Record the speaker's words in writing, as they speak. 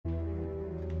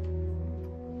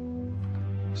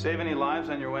Save any lives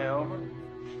on your way over?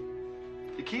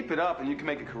 You keep it up and you can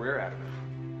make a career out of it.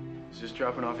 It's just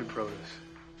dropping off your produce.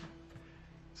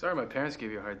 Sorry my parents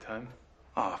gave you a hard time.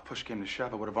 Oh, if push came to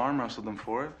shove, I would have arm wrestled them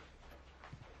for it.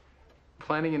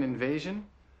 Planning an invasion?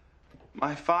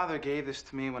 My father gave this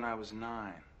to me when I was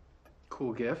 9.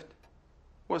 Cool gift.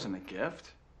 Wasn't a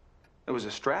gift. It was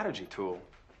a strategy tool.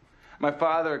 My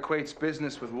father equates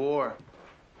business with war.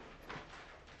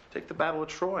 Take the Battle of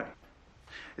Troy.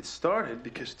 It started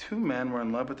because 2 men were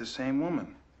in love with the same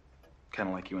woman. Kind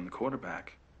of like you and the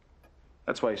quarterback.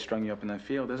 That's why he strung you up in that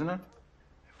field, isn't it?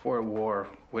 If we're at war,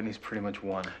 Whitney's pretty much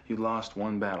won. You lost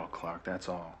 1 battle, Clark, that's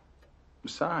all.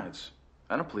 Besides,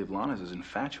 I don't believe Lana's as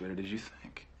infatuated as you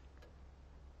think.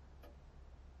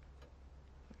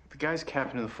 The guy's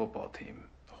captain of the football team.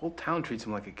 The whole town treats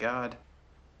him like a god.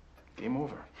 Game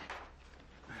over.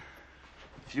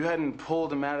 If you hadn't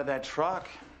pulled him out of that truck,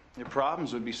 your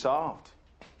problems would be solved.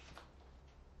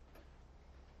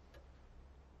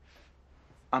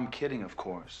 I'm kidding, of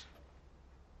course.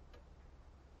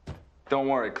 Don't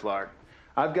worry, Clark.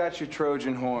 I've got your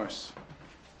Trojan horse.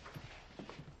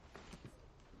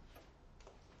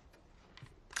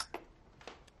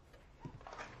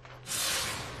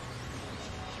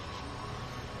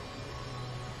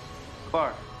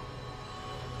 Clark,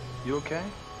 you okay?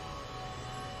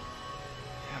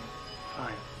 Yeah, I'm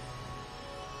fine.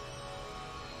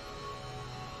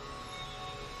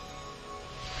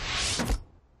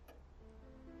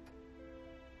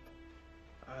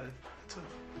 It's a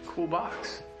cool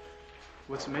box.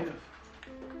 What's it made of?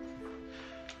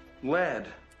 Lead.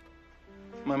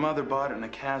 My mother bought it in a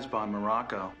Casbah in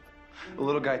Morocco. The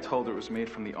little guy told her it was made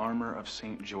from the armor of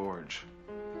St. George,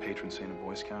 patron saint of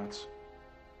Boy Scouts.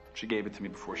 She gave it to me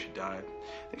before she died.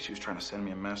 I think she was trying to send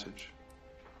me a message.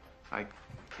 I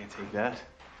can't take that.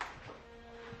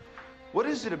 What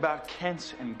is it about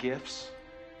Kents and gifts?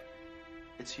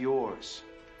 It's yours.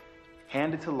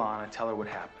 Hand it to Lana, tell her what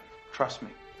happened. Trust me,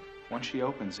 once she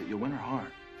opens it, you'll win her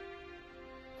heart.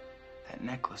 That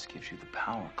necklace gives you the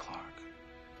power, Clark.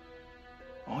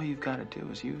 All you've got to do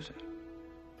is use it.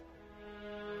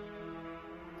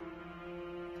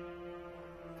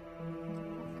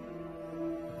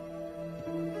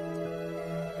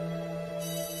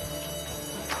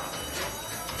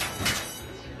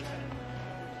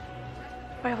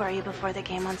 Where were you before the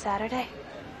game on Saturday?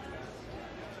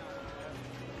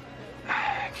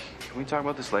 Can we talk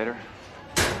about this later?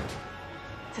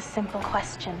 It's a simple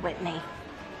question, Whitney.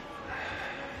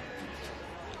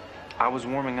 I was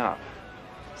warming up.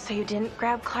 So you didn't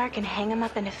grab Clark and hang him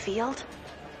up in a field?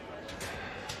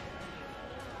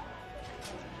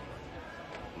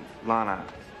 Lana,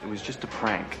 it was just a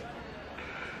prank.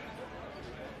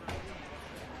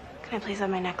 Can I please have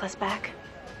my necklace back?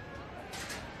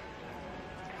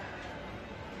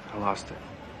 I lost it.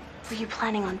 Were you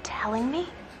planning on telling me?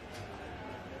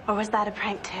 Or was that a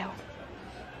prank too?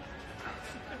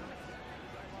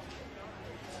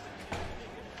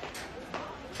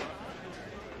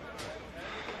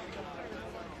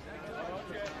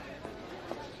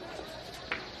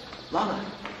 Lana,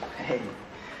 hey.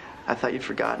 I thought you'd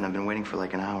forgotten. I've been waiting for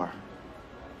like an hour.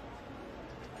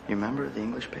 You remember the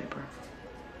English paper?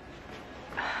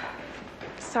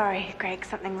 Sorry, Greg,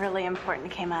 something really important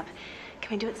came up.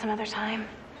 Can we do it some other time?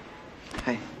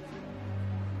 Hey.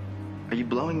 Are you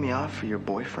blowing me off for your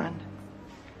boyfriend?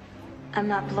 I'm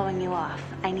not blowing you off.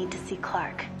 I need to see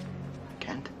Clark.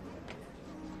 Kent?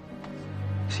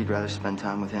 So you'd rather spend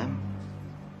time with him?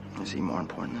 Is he more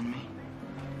important than me?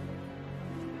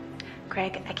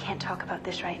 Greg, I can't talk about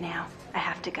this right now. I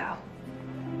have to go.